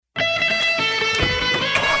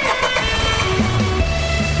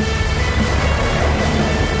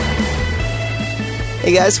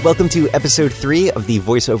Hey guys, welcome to episode 3 of the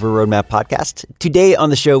VoiceOver Roadmap podcast. Today on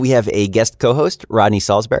the show, we have a guest co-host, Rodney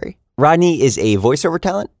Saulsberry. Rodney is a voiceover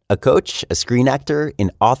talent, a coach, a screen actor,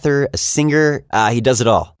 an author, a singer. He does it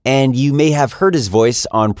all. And you may have heard his voice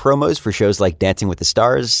on promos for shows like Dancing with the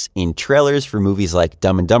Stars, in trailers for movies like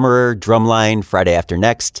Dumb and Dumberer, Drumline, Friday After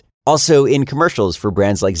Next. Also in commercials for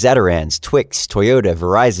brands like Zatarans, Twix, Toyota,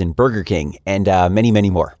 Verizon, Burger King, and many, many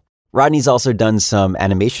more. Rodney's also done some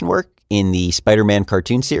animation work in the Spider-Man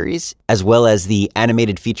cartoon series, as well as the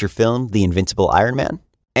animated feature film, The Invincible Iron Man.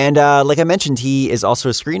 And like I mentioned, he is also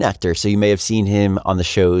a screen actor, so you may have seen him on the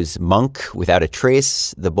shows Monk, Without a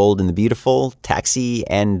Trace, The Bold and the Beautiful, Taxi,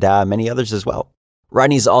 and many others as well.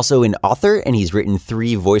 Rodney's also an author, and he's written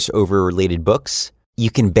 3 voiceover-related books.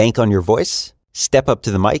 You Can Bank on Your Voice, Step Up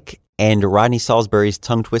to the Mic, and Rodney Saulsberry's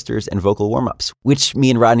Tongue Twisters and Vocal Warm-Ups, which me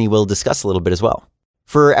and Rodney will discuss a little bit as well.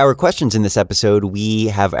 For our questions in this episode, we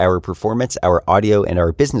have our performance, our audio, and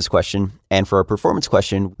our business question. And for our performance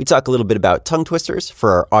question, we talk a little bit about tongue twisters.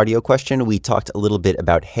 For our audio question, we talked a little bit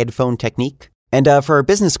about Headphone Technique. And for our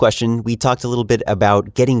business question, we talked a little bit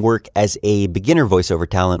about getting work as a beginner voiceover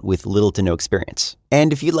talent with little to no experience.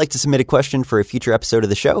 And if you'd like to submit a question for a future episode of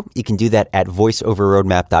the show, you can do that at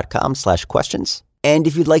voiceoverroadmap.com/questions. And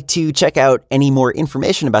if you'd like to check out any more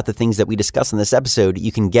information about the things that we discuss in this episode,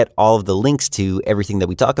 you can get all of the links to everything that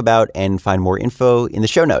we talk about and find more info in the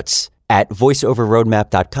show notes at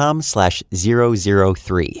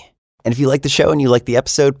voiceoverroadmap.com/003. And if you like the show and you like the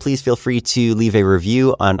episode, please feel free to leave a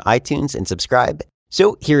review on iTunes and subscribe.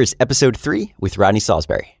 So here is episode 3 with Rodney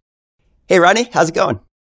Saulsberry. Hey, Rodney, how's it going?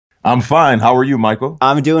 I'm fine. How are you, Michael?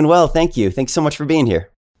 I'm doing well. Thank you. Thanks so much for being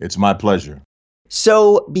here. It's my pleasure.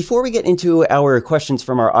 So before we get into our questions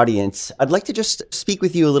from our audience, I'd like to just speak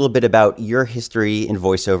with you a little bit about your history in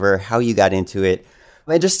voiceover, how you got into it,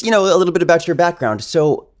 and just, a little bit about your background.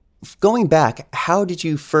 So going back, how did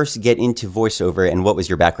you first get into voiceover and what was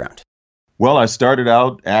your background? Well, I started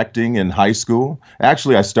out acting in high school.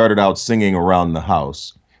 Actually, I started out singing around the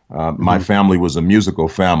house. My family was a musical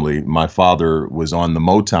family. My father was on the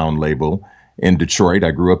Motown label in Detroit.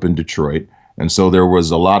 I grew up in Detroit. And so there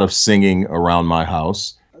was a lot of singing around my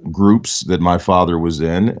house, groups that my father was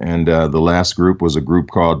in. And the last group was a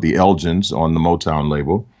group called the Elgins on the Motown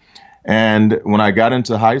label. And when I got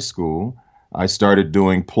into high school, I started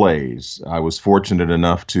doing plays. I was fortunate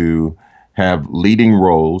enough to have leading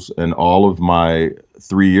roles in all of my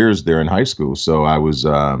 3 years there in high school. So I was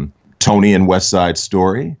Tony in West Side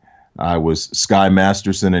Story. I was Sky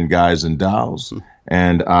Masterson in Guys and Dolls.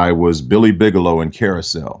 And I was Billy Bigelow in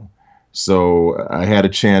Carousel. So I had a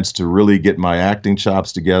chance to really get my acting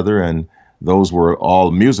chops together, and those were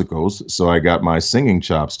all musicals. So I got my singing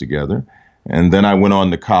chops together. And then I went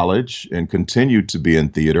on to college and continued to be in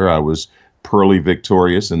theater. I was Pearly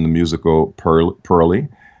Victorious in the musical Pearly.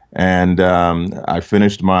 And I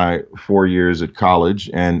finished my 4 years at college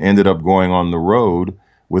and ended up going on the road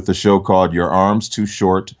with a show called Your Arms Too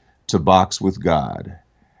Short to Box with God.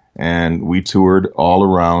 And we toured all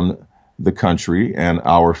around the country, and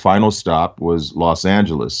our final stop was Los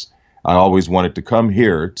Angeles. I always wanted to come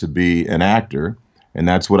here to be an actor, and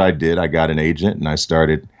that's what I did. I got an agent, and I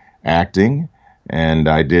started acting, and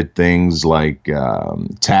I did things like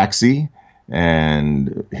Taxi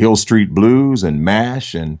and Hill Street Blues and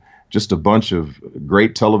MASH and just a bunch of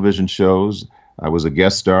great television shows. I was a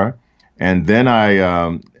guest star, and then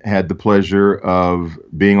I had the pleasure of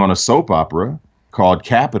being on a soap opera called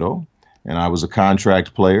Capital. And I was a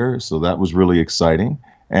contract player, so that was really exciting.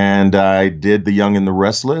 And I did The Young and the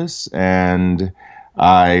Restless, and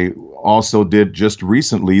I also did just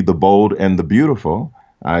recently The Bold and the Beautiful.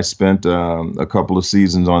 I spent a couple of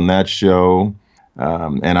seasons on that show,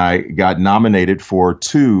 and I got nominated for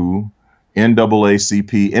 2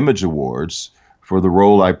 NAACP Image Awards for the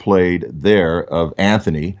role I played there of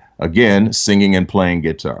Anthony, again, singing and playing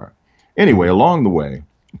guitar. Anyway, along the way,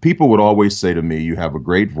 people would always say to me, you have a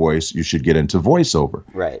great voice, you should get into voiceover.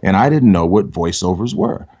 Right. And I didn't know what voiceovers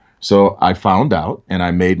were. So I found out and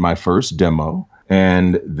I made my first demo.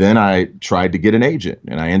 And then I tried to get an agent.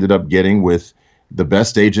 And I ended up getting with the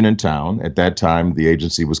best agent in town. At that time, the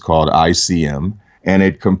agency was called ICM. And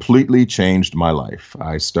it completely changed my life.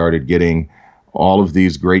 I started getting all of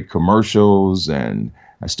these great commercials, and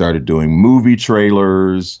I started doing movie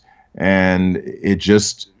trailers. And it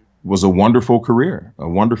just was a wonderful career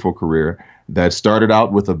that started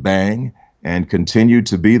out with a bang and continued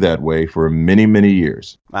to be that way for many, many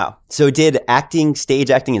years. Wow. So did acting,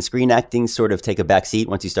 stage acting and screen acting sort of take a back seat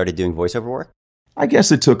once you started doing voiceover work? I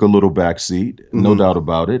guess it took a little back seat, no doubt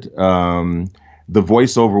about it. The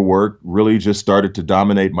voiceover work really just started to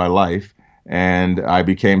dominate my life, and I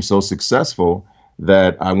became so successful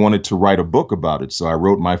that I wanted to write a book about it. So I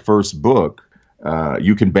wrote my first book,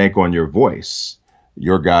 You Can Bank on Your Voice,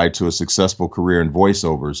 Your Guide to a Successful Career in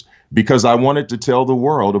Voiceovers, because I wanted to tell the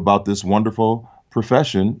world about this wonderful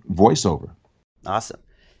profession, voiceover. Awesome.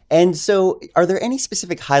 And so are there any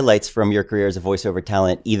specific highlights from your career as a voiceover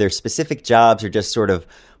talent, either specific jobs or just sort of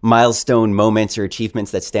milestone moments or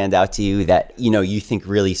achievements that stand out to you that, you think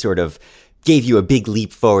really sort of gave you a big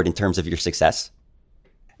leap forward in terms of your success?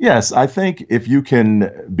 Yes, I think if you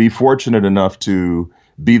can be fortunate enough to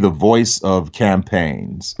be the voice of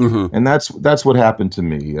campaigns, and that's what happened to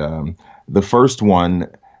me. The first one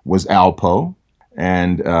was Alpo,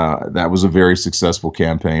 and that was a very successful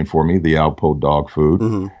campaign for me, the Alpo dog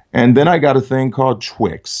food. And then I got a thing called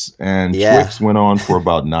Twix, and Twix went on for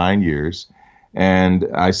about 9 years. And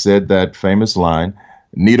I said that famous line,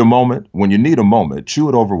 need a moment? When you need a moment, chew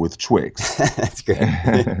it over with Twix. That's great.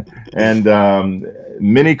 And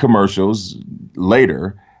many commercials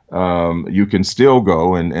later, you can still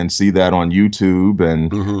go and see that on YouTube.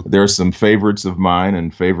 And there's some favorites of mine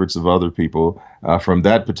and favorites of other people from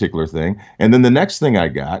that particular thing. And then the next thing I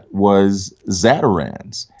got was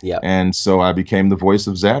Zatarans. And so I became the voice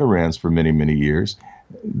of Zatarans for many, many years.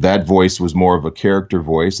 That voice was more of a character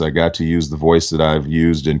voice. I got to use the voice that I've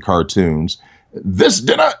used in cartoons. This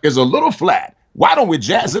dinner is a little flat. Why don't we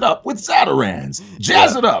jazz it up with Zatarans?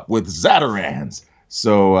 Jazz it up with Zatarans.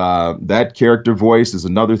 So that character voice is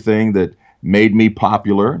another thing that made me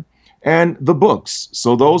popular. And the books.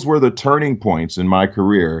 So those were the turning points in my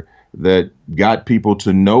career that got people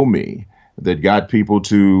to know me, that got people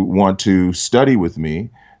to want to study with me,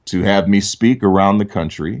 to have me speak around the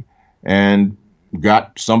country, and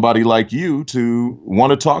got somebody like you to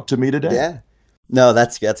want to talk to me today. Yeah. No,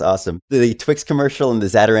 that's awesome. The Twix commercial and the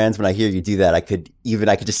Zatarans, when I hear you do that, I could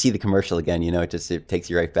just see the commercial again, it takes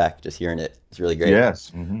you right back just hearing it. It's really great.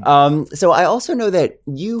 Yes. So I also know that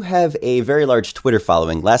you have a very large Twitter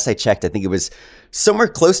following. Last I checked, I think it was somewhere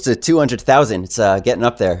close to 200,000. It's getting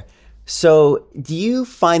up there. So do you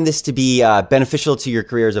find this to be beneficial to your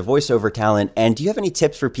career as a voiceover talent? And do you have any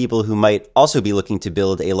tips for people who might also be looking to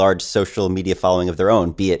build a large social media following of their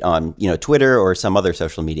own, be it on, Twitter or some other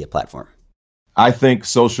social media platform? I think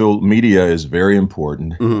social media is very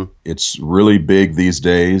important. It's really big these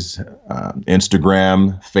days.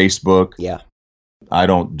 Instagram, Facebook. Yeah. I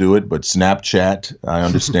don't do it, but Snapchat, I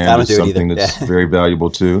understand, is something that's very valuable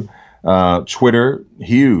too. Twitter,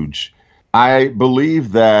 huge. I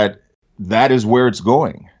believe that is where it's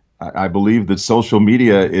going. I believe that social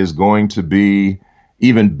media is going to be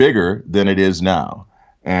even bigger than it is now.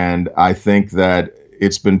 And I think that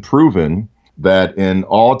it's been proven that in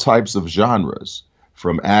all types of genres,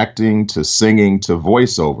 from acting to singing to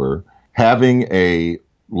voiceover, having a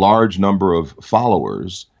large number of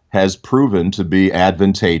followers has proven to be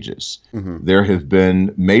advantageous. There have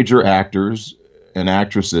been major actors and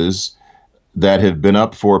actresses that have been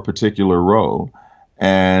up for a particular role,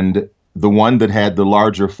 and the one that had the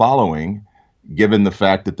larger following, given the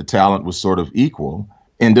fact that the talent was sort of equal,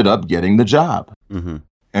 ended up getting the job.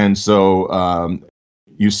 And so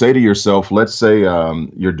you say to yourself, let's say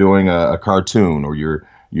you're doing a cartoon, or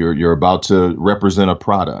you're about to represent a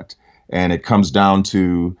product, and it comes down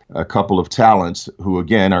to a couple of talents who,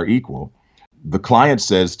 again, are equal. The client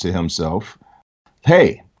says to himself,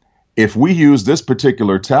 hey, if we use this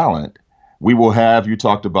particular talent, we will have, you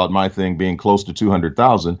talked about my thing being close to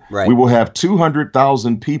 200,000. Right. We will have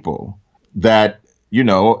 200,000 people that,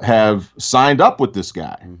 have signed up with this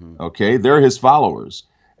guy. Okay. They're his followers.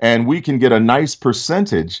 And we can get a nice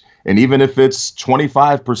percentage. And even if it's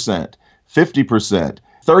 25%, 50%,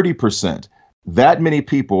 30%, that many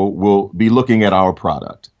people will be looking at our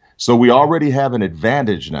product. So we already have an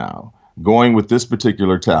advantage now going with this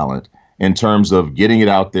particular talent in terms of getting it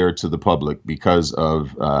out there to the public because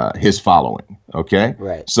of his following. Okay.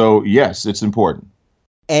 Right. So yes, it's important.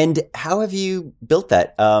 And how have you built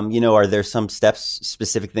that? Are there some steps,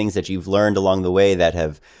 specific things that you've learned along the way that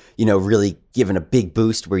have, really given a big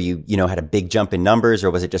boost where you had a big jump in numbers,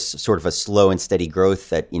 or was it just sort of a slow and steady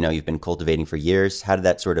growth that, you've been cultivating for years? How did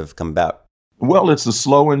that sort of come about? Well, it's a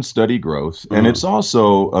slow and steady growth, and it's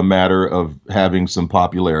also a matter of having some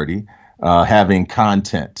popularity, having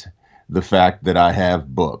content. The fact that I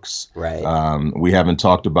have books. Right. We haven't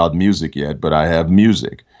talked about music yet, but I have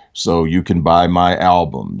music. So you can buy my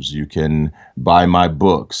albums, you can buy my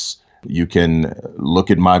books, you can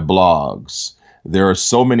look at my blogs. There are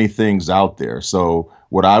so many things out there. So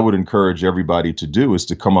what I would encourage everybody to do is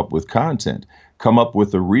to come up with content, come up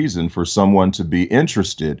with a reason for someone to be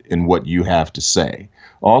interested in what you have to say.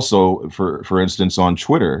 Also, for instance, on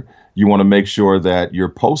Twitter, you want to make sure that you're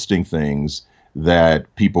posting things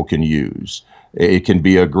that people can use. It can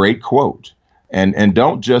be a great quote. And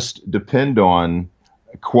don't just depend on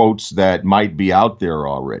quotes that might be out there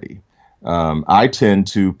already. I tend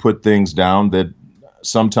to put things down that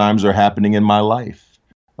sometimes are happening in my life.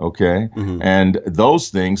 Okay. And those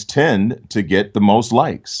things tend to get the most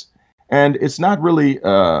likes. And it's not really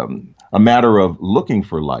a matter of looking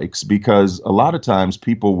for likes, because a lot of times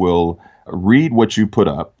people will read what you put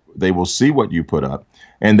up. They will see what you put up,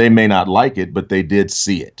 and they may not like it, but they did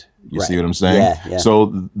see it. You see what I'm saying? Yeah.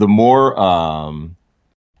 So the more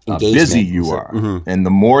busy you are, and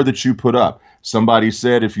the more that you put up, somebody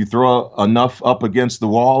said, if you throw enough up against the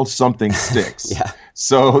wall, something sticks.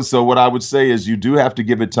 So what I would say is you do have to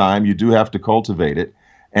give it time. You do have to cultivate it,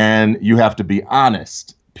 and you have to be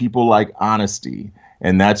honest. People like honesty,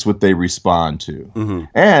 and that's what they respond to.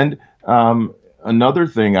 And another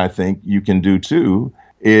thing I think you can do too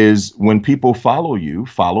is when people follow you,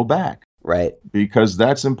 follow back. Right. Because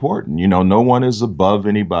that's important. You know, no one is above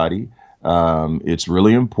anybody. It's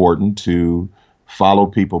really important to follow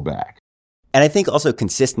people back. And I think also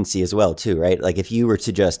consistency as well, too, right? Like if you were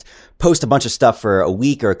to just post a bunch of stuff for a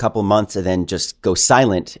week or a couple months and then just go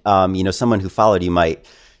silent, someone who followed you might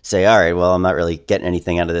say, all right, well, I'm not really getting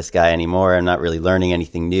anything out of this guy anymore. I'm not really learning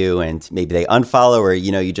anything new. And maybe they unfollow, or,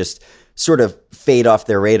 you just sort of fade off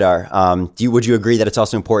their radar. Would you agree that it's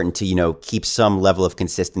also important to, keep some level of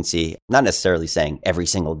consistency? Not necessarily saying every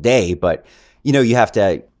single day, but, you have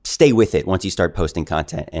to stay with it once you start posting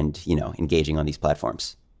content and, engaging on these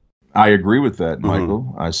platforms. I agree with that,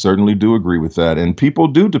 Michael. I certainly do agree with that. And people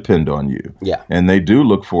do depend on you. Yeah. And they do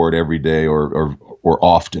look for it every day or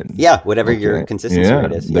often. Yeah, whatever your consistency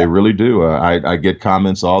rate is. They really do. I get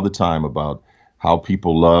comments all the time about how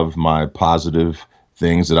people love my positive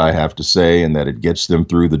things that I have to say and that it gets them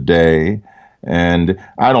through the day. And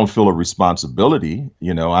I don't feel a responsibility.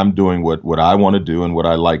 I'm doing what I want to do and what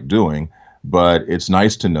I like doing. But it's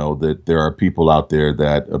nice to know that there are people out there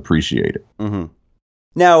that appreciate it.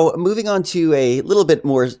 Now, moving on to a little bit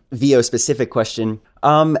more VO-specific question.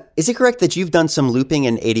 Is it correct that you've done some looping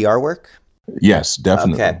and ADR work? Yes,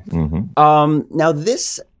 definitely. Okay. Now,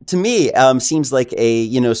 this, to me, seems like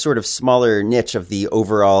a, sort of smaller niche of the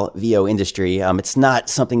overall VO industry. It's not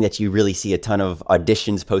something that you really see a ton of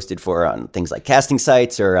auditions posted for on things like casting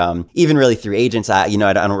sites or even really through agents. I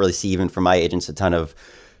don't really see, even from my agents, a ton of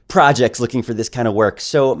projects looking for this kind of work.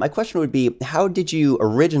 So my question would be, how did you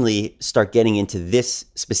originally start getting into this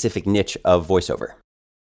specific niche of voiceover?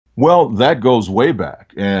 Well, that goes way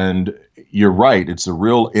back. And you're right. It's a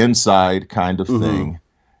real inside kind of thing.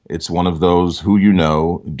 It's one of those do you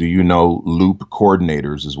know loop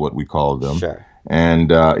coordinators is what we call them. Sure.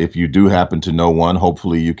 And if you do happen to know one,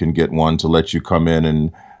 hopefully you can get one to let you come in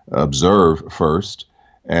and observe first.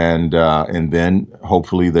 And then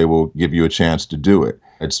hopefully they will give you a chance to do it.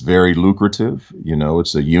 It's very lucrative.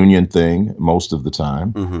 It's a union thing most of the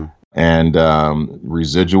time. And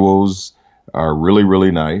residuals are really,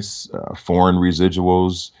 really nice. Foreign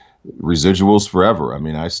residuals forever. I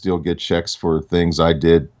mean, I still get checks for things I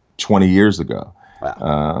did 20 years ago,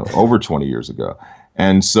 over 20 years ago.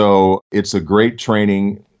 And so it's a great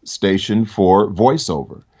training station for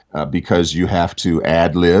voiceover because you have to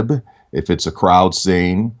ad lib if it's a crowd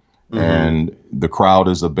scene and the crowd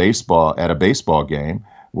is at a baseball game.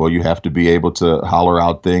 Well, you have to be able to holler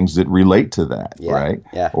out things that relate to that, right?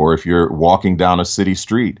 Yeah. Or if you're walking down a city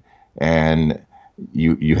street and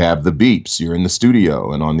you have the beeps, you're in the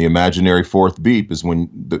studio, and on the imaginary fourth beep is when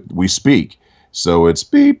we speak. So it's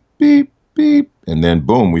beep, beep, beep, and then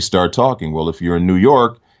boom, we start talking. Well, if you're in New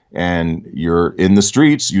York and you're in the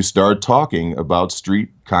streets, you start talking about street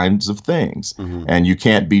kinds of things. And you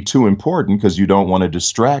can't be too important because you don't want to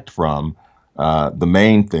distract from the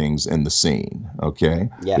main things in the scene, okay?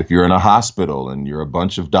 Yeah. If you're in a hospital and you're a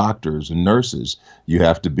bunch of doctors and nurses, you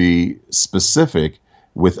have to be specific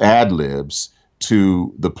with ad libs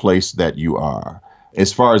to the place that you are.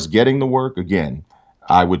 As far as getting the work, again,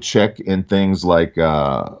 I would check in things like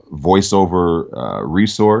voiceover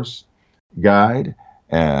resource guide,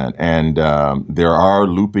 and there are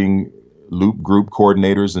loop group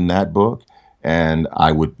coordinators in that book, and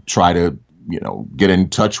I would try to get in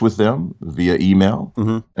touch with them via email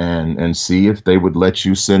and see if they would let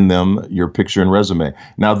you send them your picture and resume.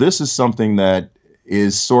 Now, this is something that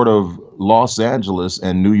is sort of Los Angeles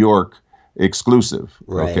and New York exclusive.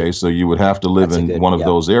 Right. Okay, so you would have to live in one of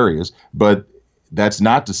those areas. But that's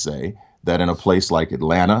not to say that in a place like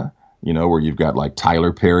Atlanta, where you've got like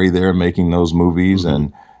Tyler Perry there making those movies,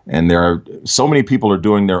 and there are so many people are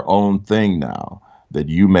doing their own thing now, that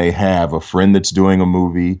you may have a friend that's doing a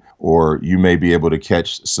movie, or you may be able to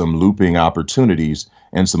catch some looping opportunities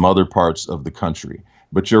in some other parts of the country.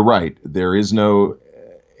 But you're right. There is no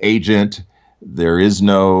agent. There is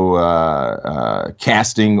no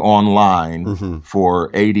casting online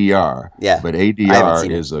for ADR. Yeah, but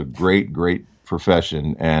ADR is a great, great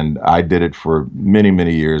profession. And I did it for many,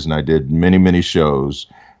 many years, and I did many, many shows.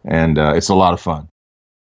 And it's a lot of fun.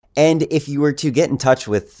 And if you were to get in touch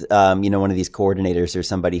with, one of these coordinators or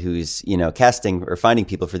somebody who's, casting or finding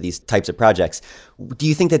people for these types of projects, do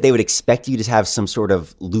you think that they would expect you to have some sort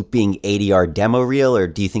of looping ADR demo reel, or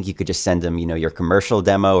do you think you could just send them, your commercial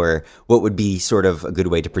demo, or what would be sort of a good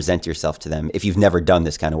way to present yourself to them if you've never done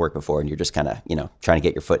this kind of work before and you're just kind of, trying to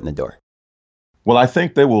get your foot in the door? Well, I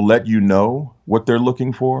think they will let you know what they're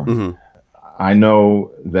looking for. I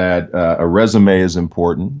know that a resume is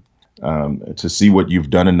important. To see what you've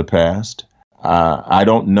done in the past. I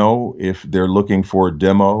don't know if they're looking for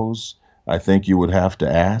demos. I think you would have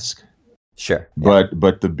to ask. Sure. Yeah.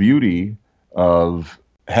 But the beauty of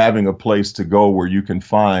having a place to go where you can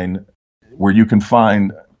find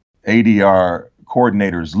ADR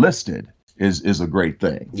coordinators listed is a great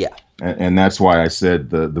thing. Yeah. And that's why I said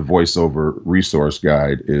the voiceover resource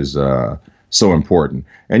guide is so important.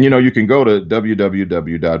 And, you can go to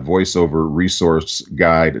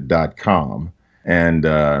www.voiceoverresourceguide.com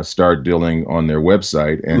and start dealing on their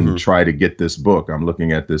website and try to get this book. I'm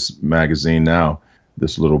looking at this magazine now,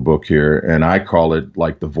 this little book here, and I call it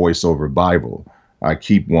like the voiceover Bible. I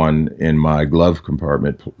keep one in my glove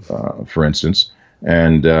compartment, for instance,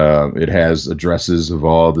 and it has addresses of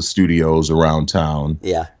all the studios around town.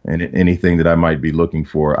 Yeah. And anything that I might be looking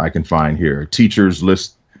for, I can find here. Teachers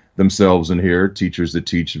list themselves in here, teachers that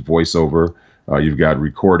teach voiceover. You've got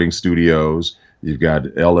recording studios. You've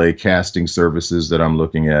got LA casting services that I'm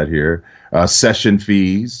looking at here. Session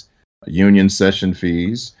fees, union session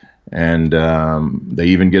fees, and they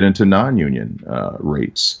even get into non-union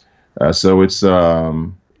rates. So it's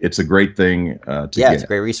a great thing to get. It's a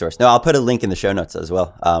great resource. No, I'll put a link in the show notes as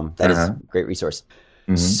well. That is a great resource.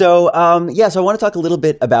 So, so I want to talk a little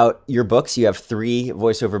bit about your books. You have 3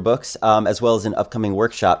 voiceover books, as well as an upcoming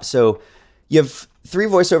workshop. So you have 3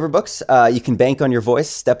 voiceover books. You Can Bank on Your Voice,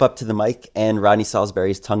 Step Up to the Mic, and Rodney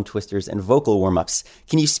Saulsberry's Tongue Twisters and Vocal Warm-Ups.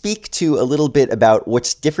 Can you speak to a little bit about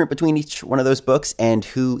what's different between each one of those books and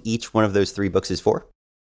who each one of those 3 books is for?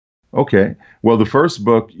 Okay. Well, the first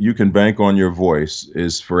book, You Can Bank on Your Voice,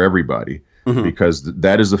 is for everybody because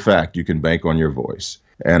that is a fact. You can bank on your voice.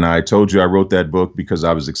 And I told you I wrote that book because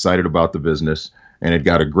I was excited about the business, and it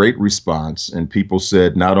got a great response. And people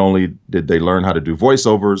said not only did they learn how to do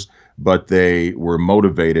voiceovers, but they were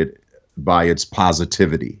motivated by its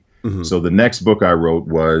positivity. So the next book I wrote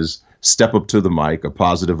was Step Up to the Mic, A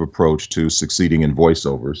Positive Approach to Succeeding in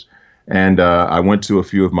Voiceovers. And I went to a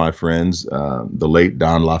few of my friends, the late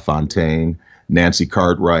Don LaFontaine, Nancy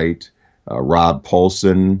Cartwright, Rob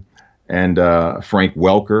Paulson, and Frank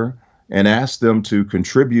Welker, and asked them to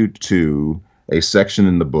contribute to a section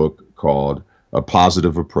in the book called A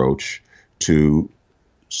Positive Approach to,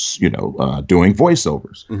 doing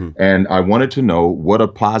voiceovers. And I wanted to know what a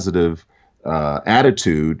positive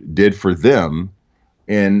attitude did for them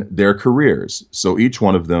in their careers. So each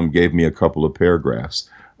one of them gave me a couple of paragraphs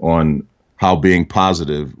on how being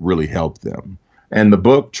positive really helped them. And the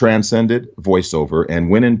book transcended voiceover and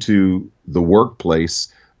went into the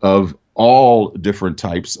workplace of all different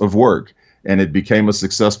types of work. And it became a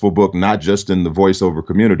successful book, not just in the voiceover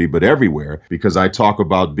community, but everywhere, because I talk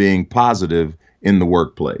about being positive in the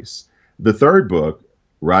workplace. The third book,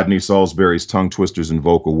 Rodney Saulsberry's Tongue Twisters and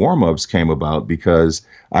Vocal Warm-Ups, came about because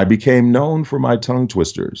I became known for my tongue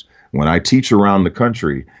twisters. When I teach around the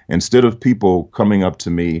country, instead of people coming up to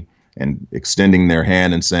me and extending their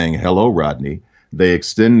hand and saying, "Hello, Rodney," they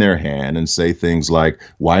extend their hand and say things like,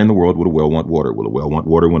 "Why in the world would a well want water? Will a well want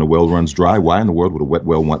water when a well runs dry? Why in the world would a wet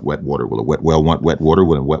well want wet water? Will a wet well want wet water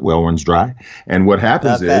when a wet well runs dry?" And what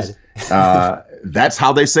happens is that's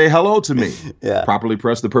how they say hello to me. Yeah. Properly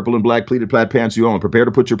press the purple and black pleated plaid pants you own. Prepare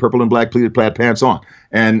to put your purple and black pleated plaid pants on.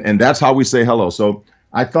 And that's how we say hello. So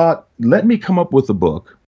I thought, let me come up with a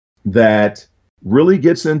book that really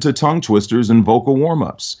gets into tongue twisters and vocal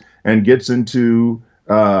warm-ups and gets into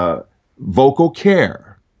vocal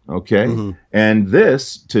care. Okay. And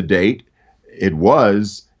this, to date, it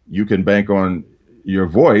was You Can Bank on Your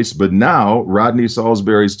Voice, but now Rodney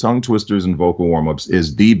Saulsberry's Tongue Twisters and Vocal Warm-Ups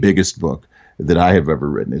is the biggest book that I have ever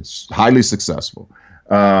written. It's highly successful.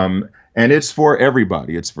 And it's for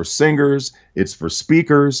everybody. It's for singers, it's for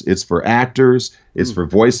speakers, it's for actors, it's for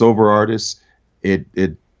voiceover artists. It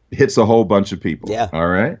hits a whole bunch of people. Yeah. All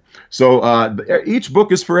right. So each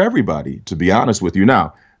book is for everybody, to be honest with you.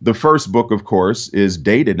 Now, the first book, of course, is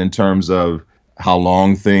dated in terms of how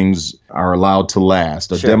long things are allowed to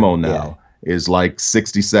last, a demo now. is like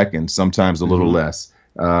 60 seconds, sometimes a little less.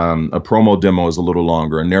 A promo demo is a little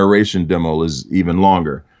longer. A narration demo is even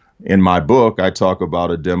longer. In my book, I talk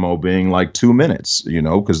about a demo being like 2 minutes,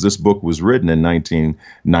 because this book was written in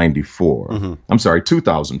 1994. I'm sorry,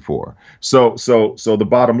 2004. So the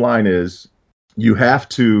bottom line is you have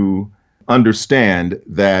to understand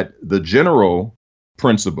that the general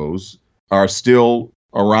principles are still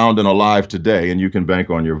around and alive today, and you can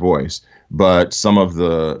bank on your voice. But some of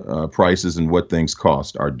the prices and what things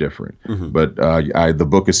cost are different. But the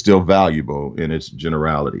book is still valuable in its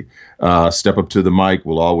generality. Step Up to the Mic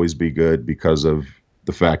will always be good because of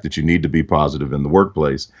the fact that you need to be positive in the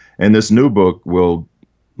workplace. And this new book will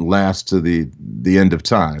last to the end of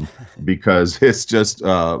time because it's just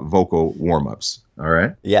vocal warm-ups. All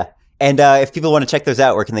right? Yeah. And if people want to check those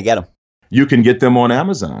out, where can they get them? You can get them on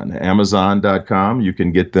Amazon, Amazon.com. You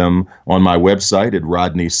can get them on my website at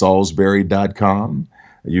RodneySaulsberry.com.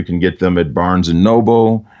 You can get them at Barnes &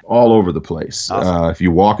 Noble, all over the place. Awesome. If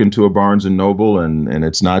you walk into a Barnes & Noble and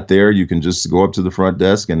it's not there, you can just go up to the front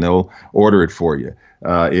desk and they'll order it for you.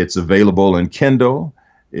 It's available in Kindle.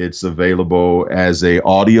 It's available as a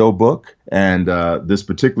audio book. And this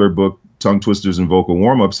particular book, Tongue Twisters and Vocal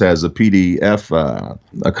Warmups, has a PDF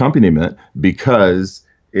accompaniment because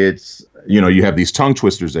it's, you have these tongue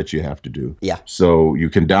twisters that you have to do. Yeah. So you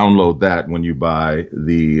can download that when you buy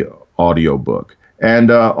the audio book.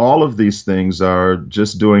 And all of these things are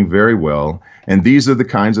just doing very well. And these are the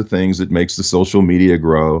kinds of things that makes the social media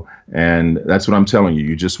grow. And that's what I'm telling you.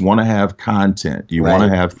 You just want to have content. You want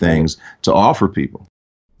to have things to offer people.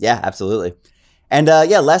 Yeah, absolutely. And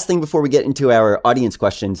last thing before we get into our audience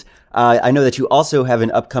questions, I know that you also have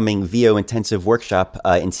an upcoming VO intensive workshop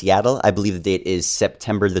in Seattle. I believe the date is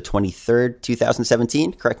September the 23rd,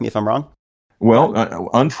 2017. Correct me if I'm wrong. Well,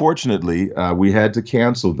 unfortunately, we had to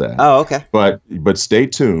cancel that. Oh, okay. But stay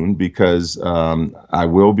tuned because I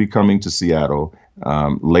will be coming to Seattle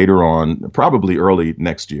later on, probably early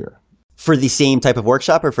next year. For the same type of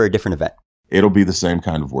workshop or for a different event? It'll be the same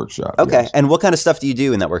kind of workshop. Okay. Yes. And what kind of stuff do you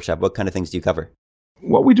do in that workshop? What kind of things do you cover?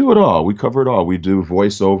 Well, we do it all. We cover it all. We do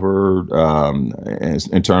voiceover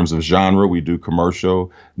in terms of genre. We do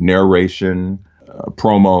commercial, narration,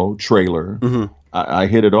 promo, trailer. I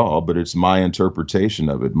hit it all, but it's my interpretation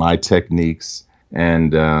of it, my techniques,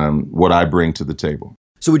 and what I bring to the table.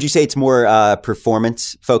 So would you say it's more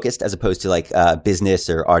performance focused as opposed to like business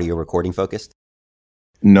or audio recording focused?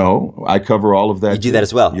 No, I cover all of that. You do that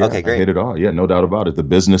as well? Yeah, okay, great. I hit it all. Yeah, no doubt about it. The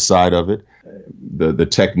business side of it, the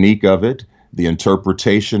technique of it, the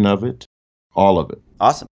interpretation of it, all of it.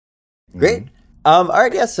 Awesome. Great. All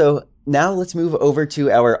right. Yeah. So now let's move over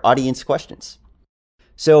to our audience questions.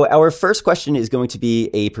 So our first question is going to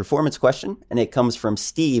be a performance question, and it comes from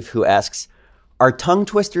Steve, who asks, are tongue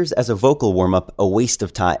twisters as a vocal warm-up a waste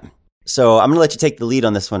of time? So I'm going to let you take the lead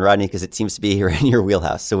on this one, Rodney, because it seems to be here in your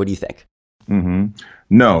wheelhouse. So what do you think?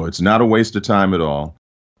 No, it's not a waste of time at all.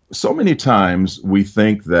 So many times we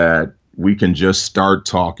think that we can just start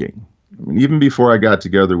talking. I mean, even before I got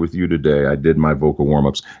together with you today, I did my vocal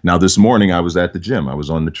warm-ups. Now, this morning I was at the gym. I was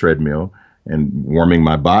on the treadmill and warming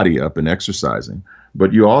my body up and exercising.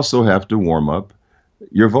 But you also have to warm up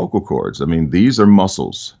your vocal cords. I mean, these are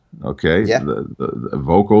muscles, okay? Yeah. The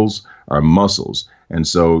vocals are muscles. And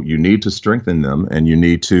so you need to strengthen them and you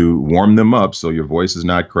need to warm them up so your voice is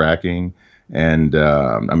not cracking. And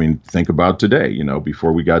think about today,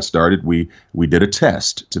 before we got started, we did a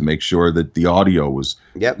test to make sure that the audio was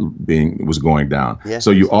going down. Yeah,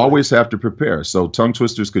 so you always have to prepare. So tongue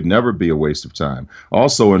twisters could never be a waste of time.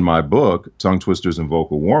 Also in my book, Tongue Twisters and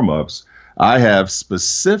Vocal Warm-Ups, I have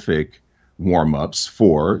specific warm-ups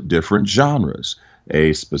for different genres.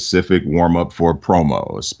 A specific warm-up for a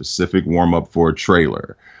promo, a specific warm-up for a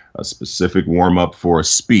trailer, a specific warm-up for a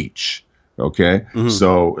speech. Okay.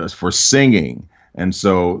 So for singing. And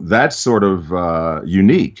so that's sort of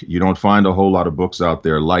unique. You don't find a whole lot of books out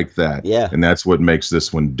there like that. Yeah. And that's what makes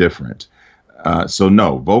this one different. So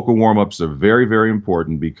no, vocal warm-ups are very, very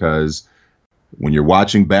important because when you're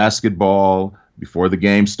watching basketball, before the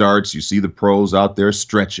game starts, you see the pros out there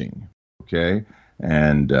stretching. Okay.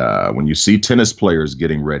 And when you see tennis players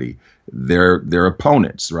getting ready, they're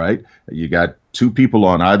opponents, right? You got two people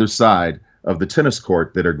on either side of the tennis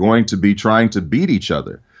court that are going to be trying to beat each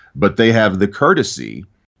other, but they have the courtesy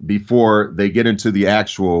before they get into the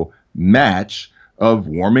actual match of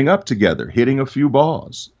warming up together, hitting a few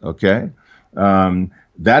balls. Okay.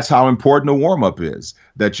 That's how important a warm-up is,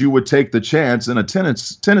 that you would take the chance in a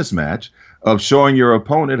tennis match of showing your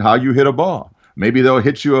opponent how you hit a ball. Maybe they'll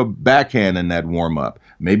hit you a backhand in that warm up.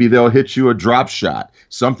 Maybe they'll hit you a drop shot,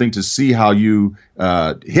 something to see how you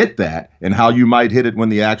hit that and how you might hit it when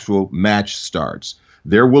the actual match starts.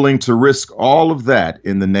 They're willing to risk all of that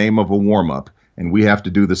in the name of a warm up. And we have to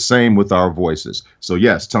do the same with our voices. So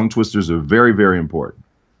yes, tongue twisters are very, very important.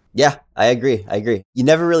 Yeah, I agree. You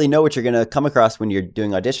never really know what you're going to come across when you're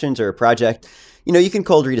doing auditions or a project. You know, you can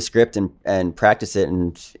cold read a script and practice it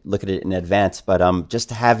and look at it in advance, but just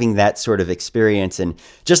having that sort of experience and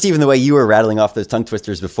just even the way you were rattling off those tongue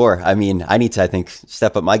twisters before, I mean, I need to, I think,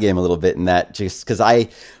 step up my game a little bit in that, just because I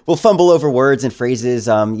will fumble over words and phrases.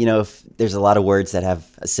 You know, if there's a lot of words that have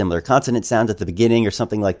a similar consonant sound at the beginning or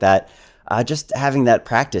something like that. Just having that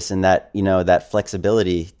practice and that, you know, that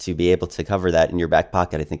flexibility to be able to cover that in your back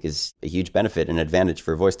pocket, I think is a huge benefit and advantage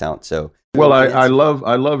for voice talent. So, well, I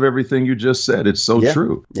love everything you just said. It's so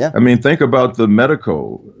true. Yeah. I mean, think about the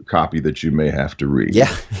medical copy that you may have to read.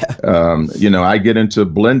 Yeah. You know, I get into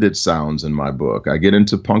blended sounds in my book. I get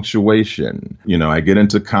into punctuation. You know, I get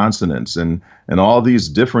into consonants and all these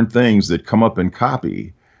different things that come up in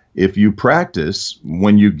copy. If you practice,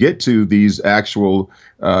 when you get to these actual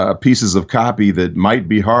pieces of copy that might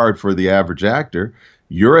be hard for the average actor,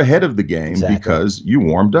 you're ahead of the game because you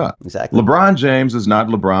warmed up. Exactly. LeBron James is not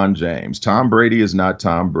LeBron James. Tom Brady is not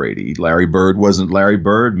Tom Brady. Larry Bird wasn't Larry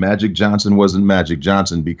Bird. Magic Johnson wasn't Magic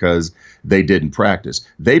Johnson because they didn't practice.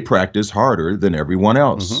 They practice harder than everyone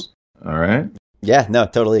else. Mm-hmm. All right? Yeah, no,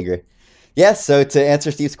 totally agree. Yeah, so to answer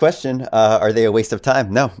Steve's question, are they a waste of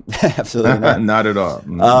time? No, absolutely not. Not at all.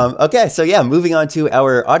 Mm-hmm. Okay, so yeah, moving on to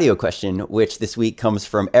our audio question, which this week comes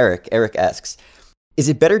from Eric. Eric asks, is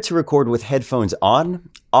it better to record with headphones on,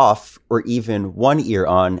 off, or even one ear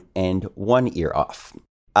on and one ear off?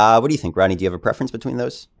 What do you think, Rodney? Do you have a preference between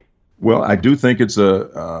those? Well, I do think it's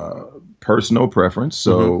a personal preference.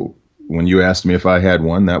 So when you asked me if I had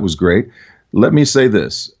one, that was great. Let me say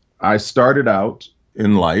this. I started out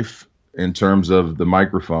in life in terms of the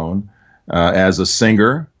microphone as a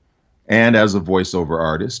singer and as a voiceover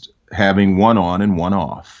artist, having one on and one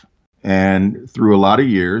off. And through a lot of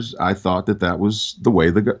years, I thought that was the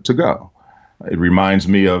way to go. It reminds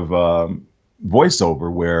me of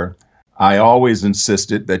voiceover, where I always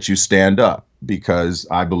insisted that you stand up because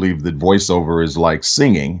I believe that voiceover is like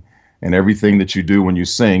singing. And everything that you do when you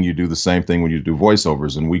sing, you do the same thing when you do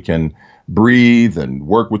voiceovers. And we can breathe and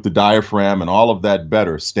work with the diaphragm and all of that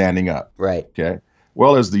better standing up. Right. Okay.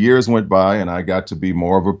 Well, as the years went by and I got to be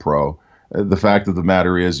more of a pro, the fact of the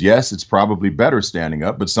matter is, yes, it's probably better standing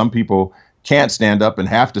up, but some people can't stand up and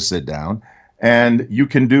have to sit down. And you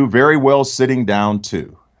can do very well sitting down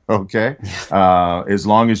too. Okay. As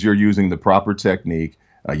long as you're using the proper technique.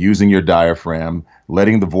 Using your diaphragm,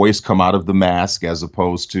 letting the voice come out of the mask as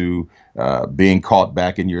opposed to being caught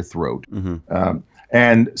back in your throat. Mm-hmm.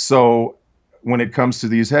 And so when it comes to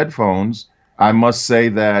these headphones, I must say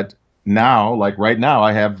that now, like right now,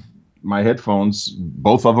 I have my headphones,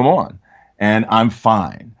 both of them on, and I'm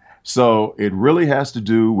fine. So it really has to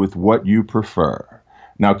do with what you prefer.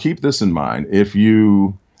 Now, keep this in mind. If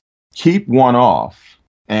you keep one off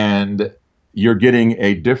and you're getting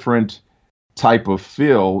a different type of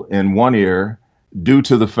feel in one ear due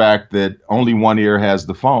to the fact that only one ear has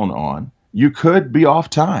the phone on, you could be off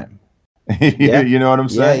time. Yeah. You know what I'm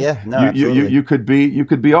saying? Yeah. No, you could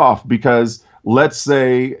be off because let's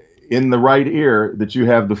say in the right ear that you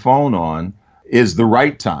have the phone on is the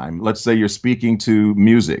right time. Let's say you're speaking to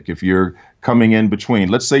music. If you're coming in between,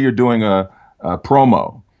 let's say you're doing a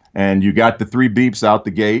promo and you got the 3 beeps out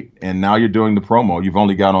the gate and now you're doing the promo. You've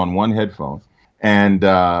only got on one headphone. And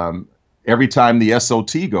every time the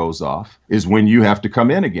SOT goes off is when you have to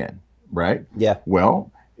come in again, right? Yeah.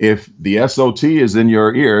 Well, if the SOT is in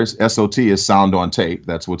your ears, SOT is sound on tape.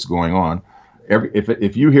 That's what's going on.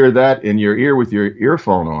 If you hear that in your ear with your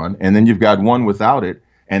earphone on, and then you've got one without it,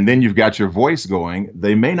 and then you've got your voice going,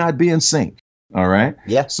 they may not be in sync. All right.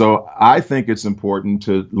 Yeah. So I think it's important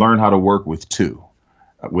to learn how to work with two,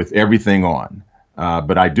 with everything on.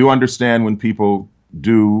 But I do understand when people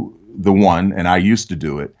do the one, and I used to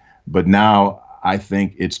do it. But now I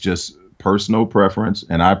think it's just personal preference,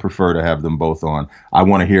 and I prefer to have them both on. I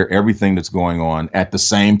want to hear everything that's going on at the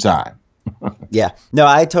same time. Yeah, no,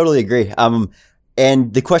 I totally agree.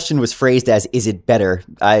 And the question was phrased as, is it better?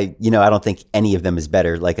 I don't think any of them is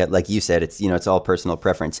better. Like you said, it's all personal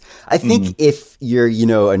preference. I think if you're,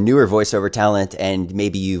 a newer voiceover talent and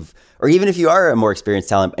maybe or even if you are a more experienced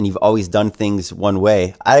talent and you've always done things one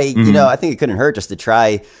way, I think it couldn't hurt just to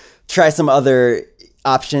try some other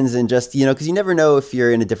options and just, because you never know if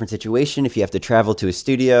you're in a different situation, if you have to travel to a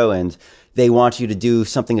studio and they want you to do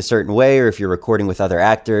something a certain way, or if you're recording with other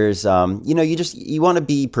actors, you want to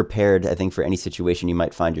be prepared, I think, for any situation you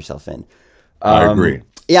might find yourself in. I agree.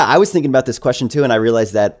 Yeah, I was thinking about this question too, and I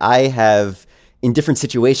realized that I have, in different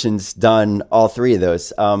situations, done all three of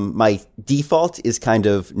those. My default is kind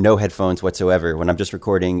of no headphones whatsoever when I'm just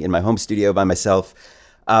recording in my home studio by myself.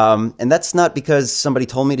 And that's not because somebody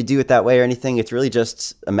told me to do it that way or anything. It's really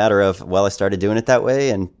just a matter of, I started doing it that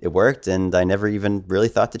way and it worked, and I never even really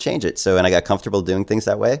thought to change it. And I got comfortable doing things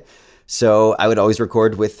that way. So I would always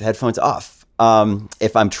record with headphones off.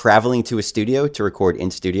 If I'm traveling to a studio to record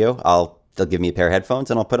in studio, they'll give me a pair of headphones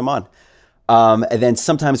and I'll put them on. And then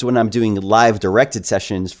sometimes when I'm doing live directed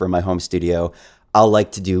sessions from my home studio, I'll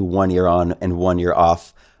like to do one ear on and one ear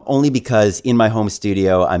off, only because in my home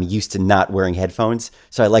studio, I'm used to not wearing headphones.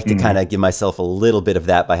 So I like to kind of give myself a little bit of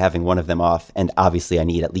that by having one of them off. And obviously I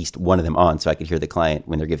need at least one of them on so I can hear the client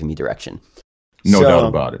when they're giving me direction. No doubt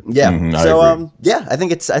about it. Yeah. I agree. I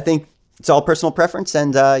think it's all personal preference.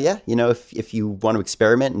 And if you want to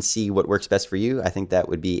experiment and see what works best for you, I think that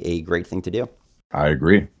would be a great thing to do. I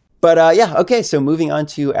agree. But okay. So moving on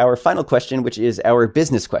to our final question, which is our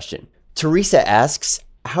business question. Teresa asks,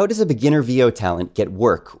 how does a beginner VO talent get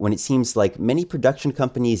work when it seems like many production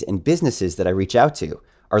companies and businesses that I reach out to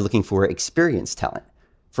are looking for experienced talent?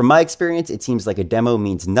 From my experience, it seems like a demo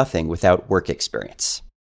means nothing without work experience.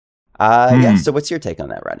 So what's your take on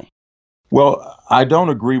that, Rodney? Well, I don't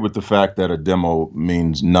agree with the fact that a demo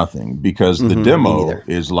means nothing, because the demo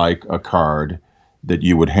is like a card that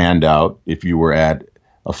you would hand out if you were at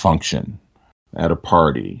a function, at a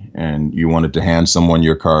party, and you wanted to hand someone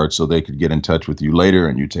your card so they could get in touch with you later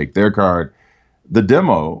and you take their card. The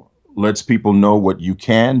demo lets people know what you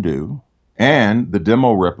can do, and the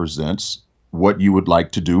demo represents what you would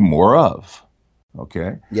like to do more of.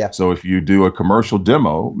 Okay? Yeah. So if you do a commercial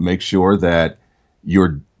demo, make sure that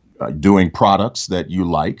you're doing products that you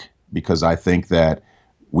like, because I think that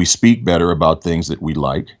we speak better about things that we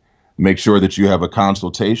like. Make sure that you have a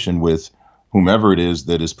consultation with whomever it is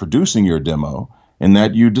that is producing your demo, and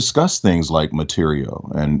that you discuss things like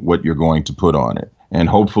material and what you're going to put on it. And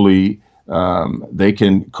hopefully they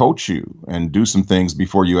can coach you and do some things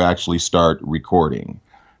before you actually start recording.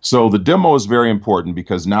 So the demo is very important,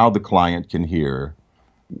 because now the client can hear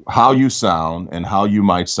how you sound and how you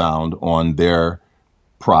might sound on their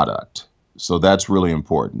product. So that's really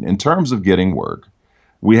important. In terms of getting work,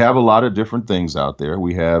 we have a lot of different things out there.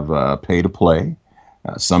 We have pay to play.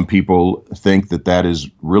 Some people think that is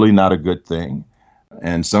really not a good thing,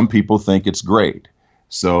 and some people think it's great.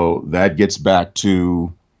 So that gets back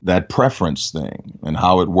to that preference thing and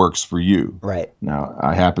how it works for you. Right. Now,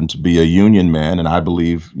 I happen to be a union man, and I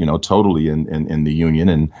believe, totally in the union,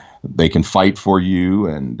 and they can fight for you.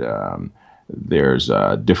 And there's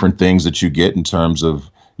different things that you get in terms of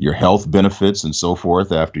your health benefits and so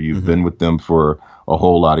forth after you've been with them for a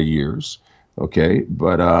whole lot of years. Okay.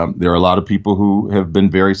 But there are a lot of people who have been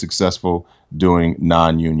very successful doing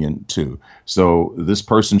non-union too. So this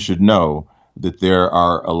person should know that there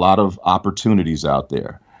are a lot of opportunities out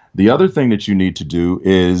there. The other thing that you need to do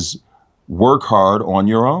is work hard on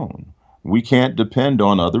your own. We can't depend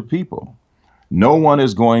on other people. No one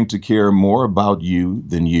is going to care more about you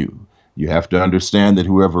than you. You have to understand that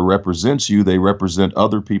whoever represents you, they represent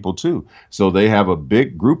other people too. So they have a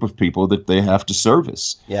big group of people that they have to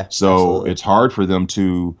service. Yeah. So absolutely. It's hard for them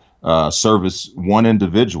to service one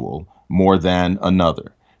individual more than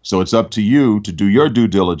another. So it's up to you to do your due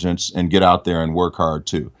diligence and get out there and work hard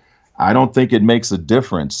too. I don't think it makes a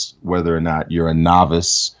difference whether or not you're a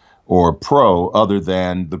novice or pro, other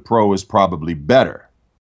than the pro is probably better.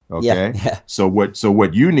 Okay. Yeah. So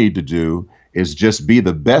what you need to do is just be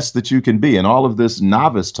the best that you can be. And all of this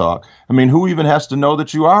novice talk, I mean, who even has to know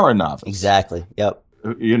that you are a novice? Exactly. Yep.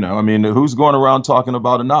 Who's going around talking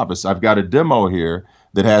about a novice? I've got a demo here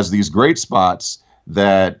that has these great spots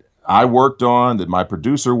that I worked on, that my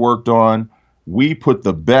producer worked on. We put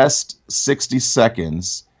the best 60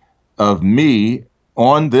 seconds of me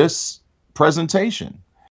on this presentation.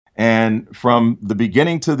 And from the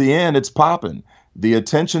beginning to the end, it's popping. The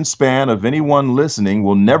attention span of anyone listening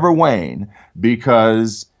will never wane,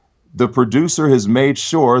 because the producer has made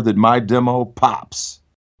sure that my demo pops.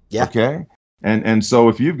 Yeah. Okay. And so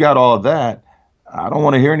if you've got all of that, I don't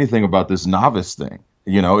want to hear anything about this novice thing.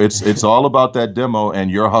 It's all about that demo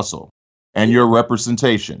and your hustle and your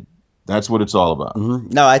representation. That's what it's all about. Mm-hmm.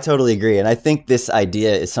 No, I totally agree. And I think this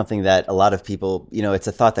idea is something that a lot of people, it's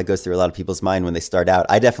a thought that goes through a lot of people's mind when they start out.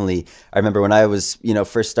 I remember when I was,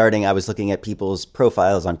 first starting, I was looking at people's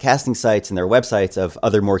profiles on casting sites and their websites of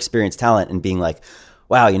other more experienced talent and being like,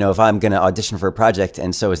 wow, if I'm going to audition for a project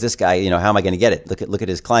and so is this guy, how am I going to get it? Look at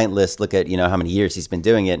his client list, look at, how many years he's been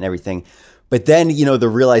doing it and everything. But then, the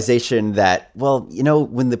realization that, well,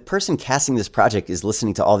 when the person casting this project is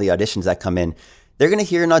listening to all the auditions that come in, they're going to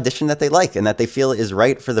hear an audition that they like and that they feel is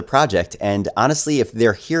right for the project. And honestly, if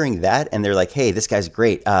they're hearing that and they're like, hey, this guy's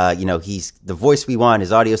great, he's the voice we want,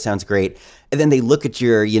 his audio sounds great. And then they look at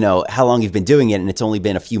your, how long you've been doing it and it's only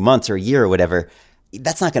been a few months or a year or whatever,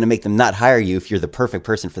 that's not going to make them not hire you if you're the perfect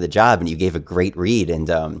person for the job and you gave a great read. And,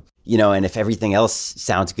 and if everything else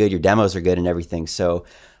sounds good, your demos are good and everything. So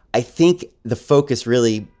I think the focus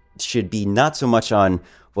really should be not so much on,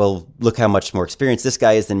 well, look how much more experienced this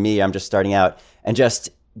guy is than me. I'm just starting out, and just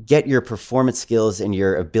get your performance skills and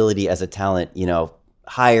your ability as a talent,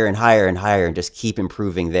 higher and higher and higher, and just keep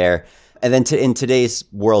improving there. And then in today's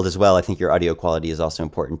world as well, I think your audio quality is also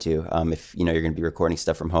important too. If you're going to be recording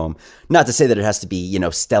stuff from home, not to say that it has to be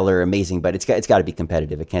stellar, amazing, but it's got to be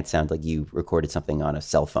competitive. It can't sound like you recorded something on a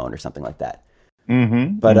cell phone or something like that.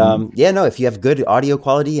 Mm-hmm. But if you have good audio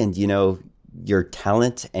quality and your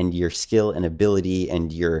talent and your skill and ability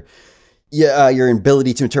and your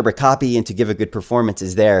ability to interpret copy and to give a good performance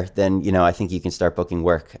is there, then, I think you can start booking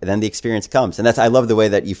work. And then the experience comes. And I love the way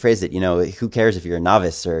that you phrased it. Who cares if you're a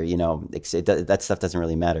novice or, that stuff doesn't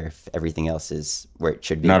really matter if everything else is where it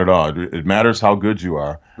should be. Not at all. It matters how good you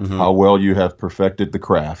are, how well you have perfected the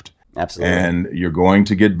craft. Absolutely. And you're going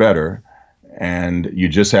to get better. And you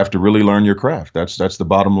just have to really learn your craft. That's the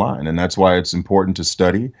bottom line. And that's why it's important to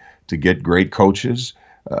study, to get great coaches.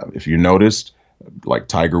 If you noticed, like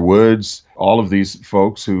Tiger Woods, all of these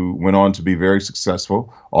folks who went on to be very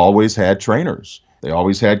successful always had trainers. They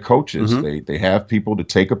always had coaches. They have people to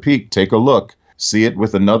take a peek, take a look, see it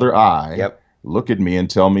with another eye, look at me and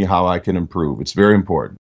tell me how I can improve. It's very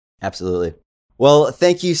important. Absolutely. Well,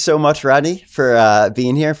 thank you so much, Rodney, for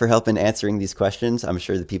being here, for helping answering these questions. I'm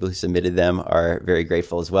sure the people who submitted them are very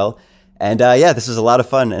grateful as well. And this was a lot of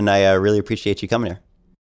fun, and I really appreciate you coming here.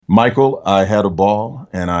 Michael, I had a ball,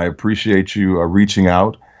 and I appreciate you reaching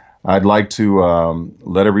out. I'd like to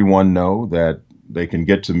let everyone know that they can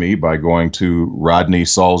get to me by going to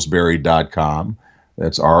rodneysaulsberry.com.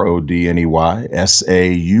 That's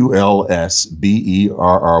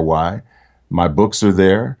RodneySaulsberry. My books are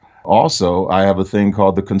there. Also, I have a thing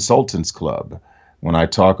called the Consultants Club. When I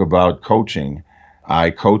talk about coaching,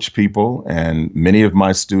 I coach people, and many of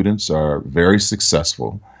my students are very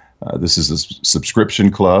successful. This is a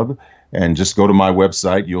subscription club, and just go to my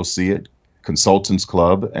website, you'll see it, Consultants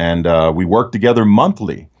Club, and we work together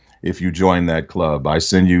monthly if you join that club. I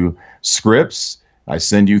send you scripts, I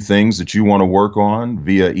send you things that you want to work on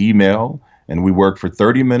via email, and we work for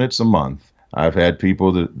 30 minutes a month. I've had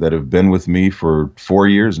people that have been with me for 4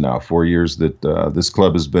 years now, 4 years that this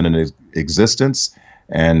club has been in existence,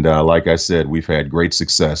 and like I said, we've had great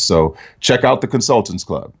success. So check out the Consultants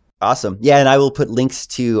Club. Awesome. Yeah, and I will put links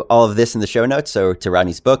to all of this in the show notes. So to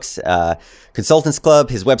Rodney's books, Consultants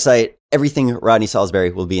Club, his website, everything Rodney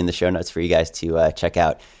Saulsberry will be in the show notes for you guys to check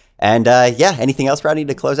out. And anything else, Rodney,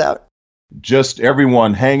 to close out? Just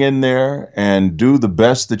everyone hang in there and do the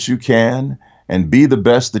best that you can and be the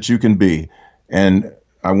best that you can be. And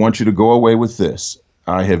I want you to go away with this.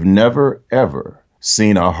 I have never, ever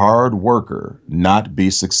seen a hard worker not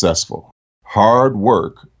be successful. Hard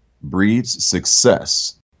work breeds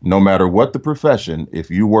success. No matter what the profession, if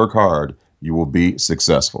you work hard, you will be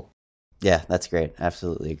successful. Yeah, that's great.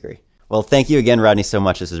 Absolutely agree. Well, thank you again, Rodney, so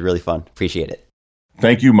much. This is really fun. Appreciate it.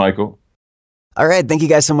 Thank you, Michael. All right. Thank you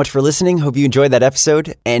guys so much for listening. Hope you enjoyed that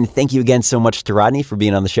episode. And thank you again so much to Rodney for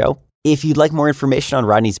being on the show. If you'd like more information on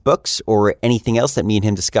Rodney's books or anything else that me and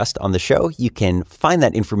him discussed on the show, you can find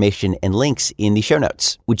that information and links in the show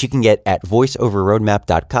notes, which you can get at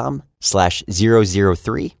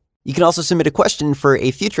voiceoverroadmap.com/003. You can also submit a question for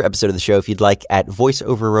a future episode of the show if you'd like at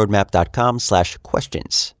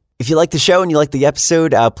voiceoverroadmap.com/questions. If you like the show and you like the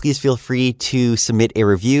episode, please feel free to submit a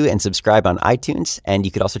review and subscribe on iTunes. And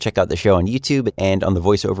you could also check out the show on YouTube and on the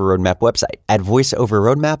Voice Over Roadmap website at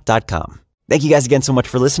voiceoverroadmap.com. Thank you guys again so much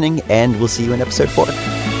for listening, and we'll see you in episode 4.